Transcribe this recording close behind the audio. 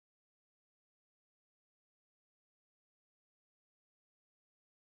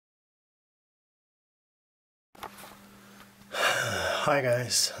Hi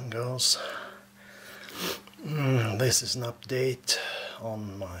guys and girls, this is an update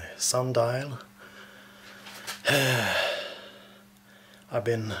on my Sundial. I've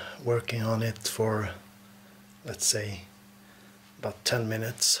been working on it for, let's say, about 10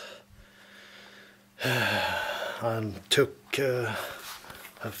 minutes. I took a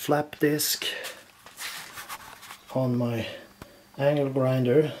flap disc on my angle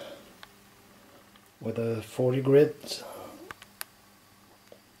grinder with a 40 grit,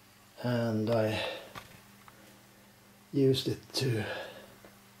 and I used it to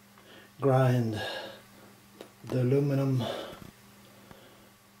grind the aluminum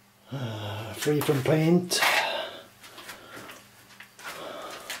free from paint.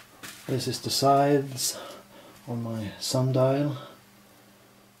 This is the sides on my Sundial.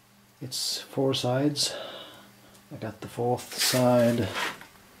 It's 4 sides. I got the 4th side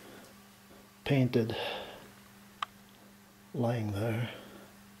painted lying there.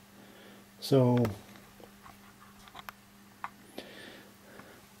 So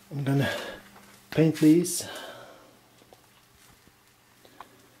I'm gonna paint these,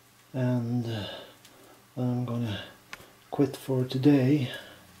 and then I'm gonna quit for today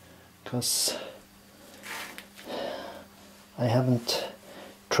because I haven't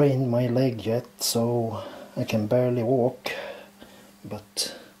trained my leg yet, so I can barely walk,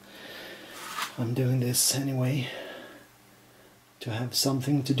 but I'm doing this anyway to have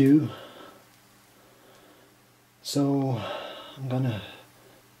something to do. So I'm gonna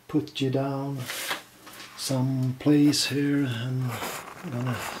put you down some place here, and I'm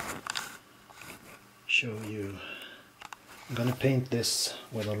gonna show you. I'm gonna paint this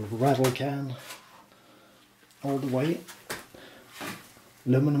with a rattle can all the way.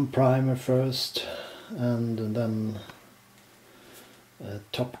 Aluminum primer first, and then a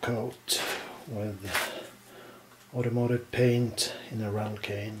top coat with automotive paint in a rattle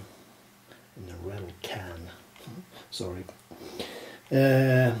can. Sorry.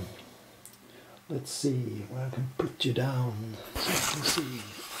 Let's see where I can put you down so you can see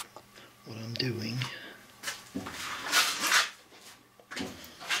what I'm doing.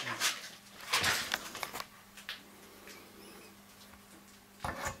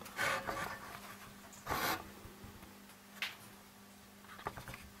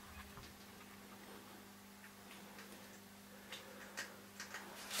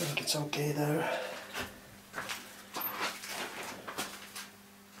 I think it's okay there.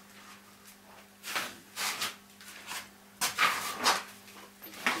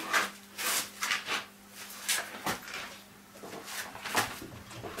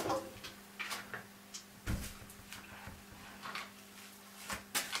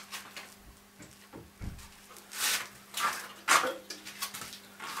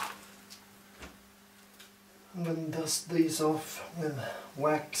 I'm going to dust these off with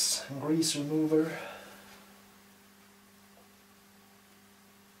wax and grease remover.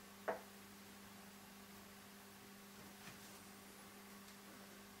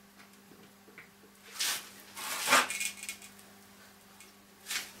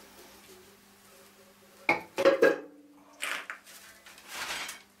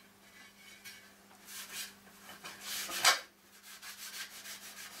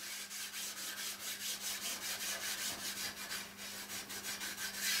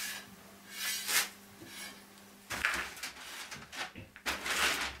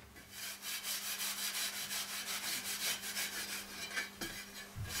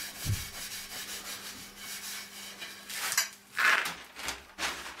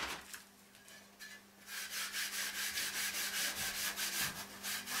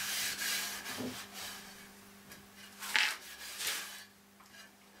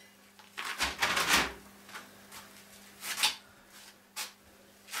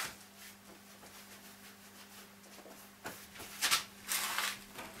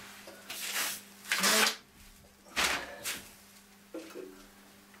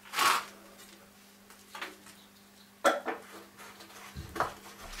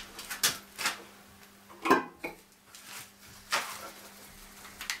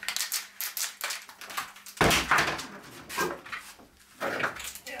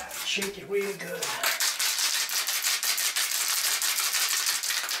 Shake it really good.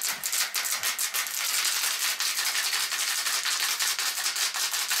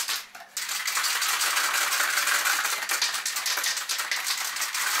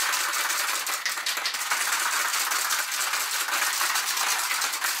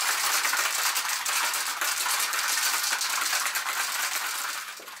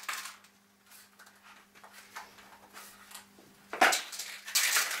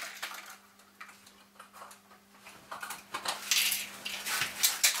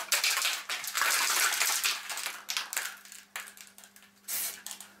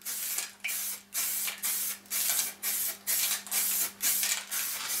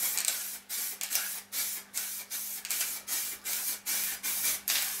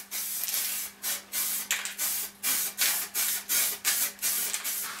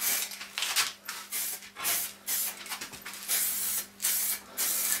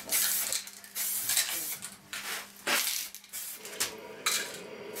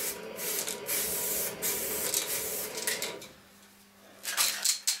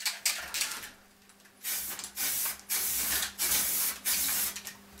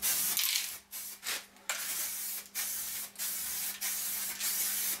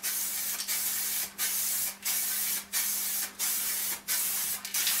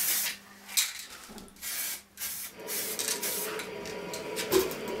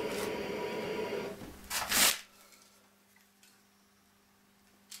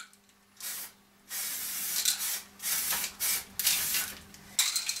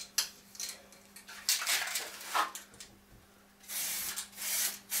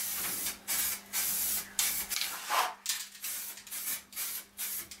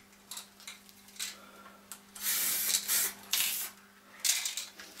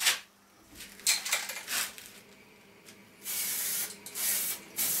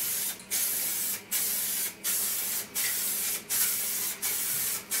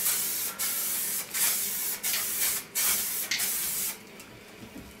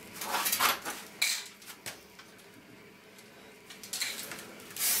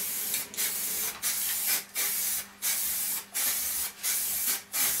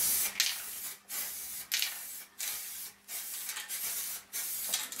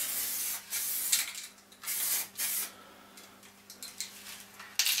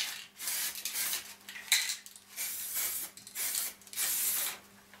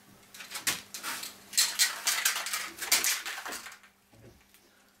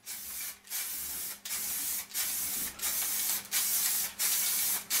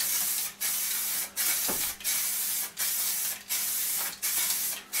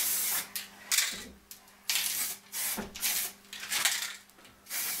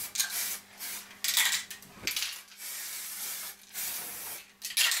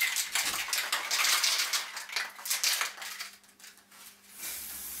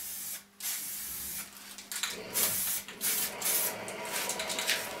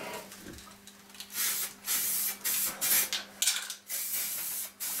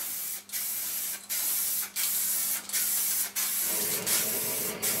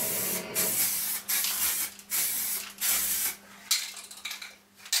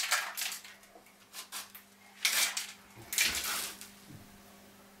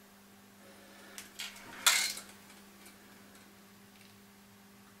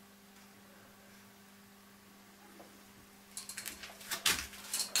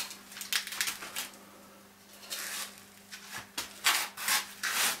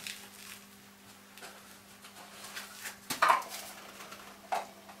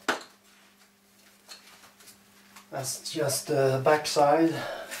 That's just the back side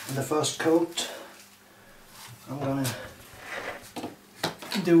and the first coat. I'm gonna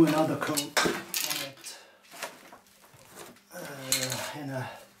do another coat on it in a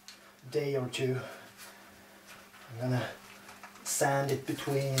day or two. I'm gonna sand it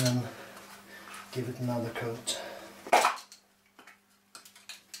between and give it another coat.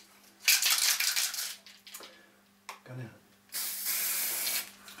 Gonna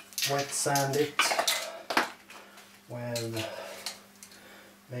wet sand it with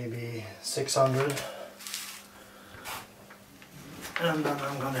maybe 600, and then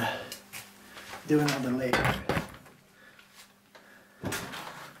I'm gonna do another layer.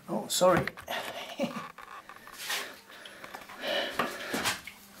 Oh, sorry.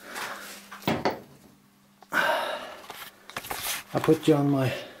 I put you on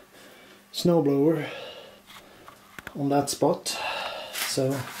my snowblower on that spot,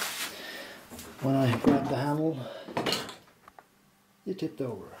 so when I grab the handle you tipped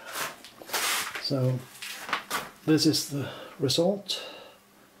over. So this is the result,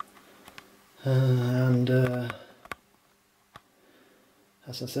 and as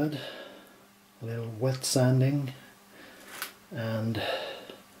I said, a little wet sanding and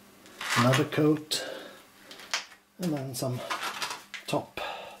another coat, and then some top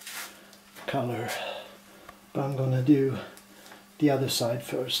color. But I'm gonna do the other side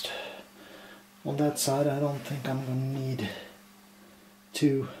first. On that side I don't think I'm gonna need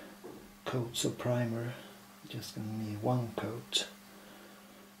 2 coats of primer. I'm just gonna need 1 coat,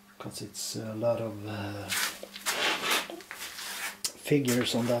 because it's a lot of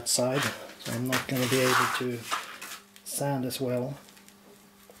figures on that side, so I'm not gonna be able to sand as well.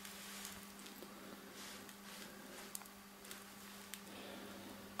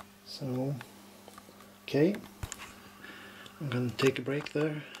 So, okay, I'm gonna take a break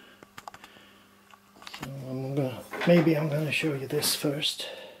there. So maybe I'm gonna show you this first.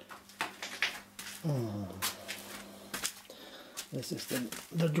 This is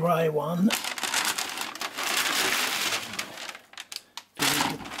the dry one. If you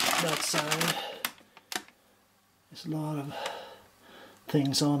look at that side, there's a lot of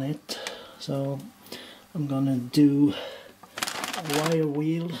things on it. So I'm gonna do a wire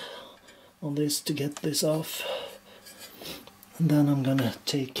wheel on this to get this off, and then I'm gonna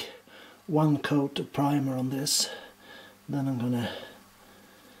take 1 coat of primer on this, then I'm gonna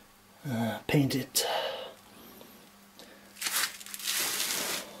paint it.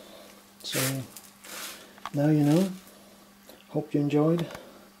 So now you know. Hope you enjoyed.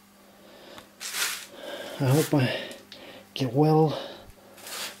 I hope I get well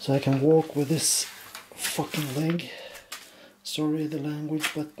so I can walk with this fucking leg. Sorry the language,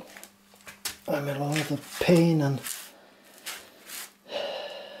 but I'm in a lot of pain and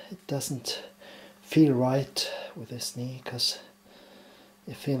it doesn't feel right with this knee, because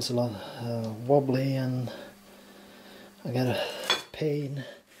it feels a lot wobbly, and I got a pain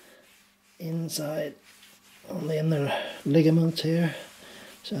inside on the inner ligament here.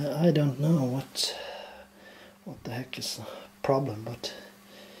 So I don't know what the heck is the problem, but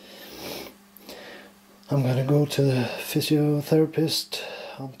I'm gonna go to the physiotherapist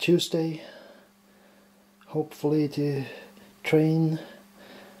on Tuesday, hopefully to train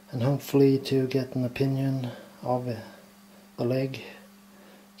and hopefully to get an opinion of the leg.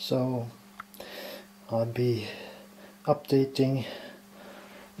 So I'll be updating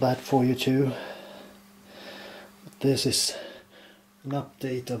that for you too. This is an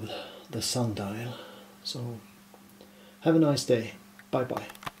update of the Sundial. So have a nice day. Bye bye.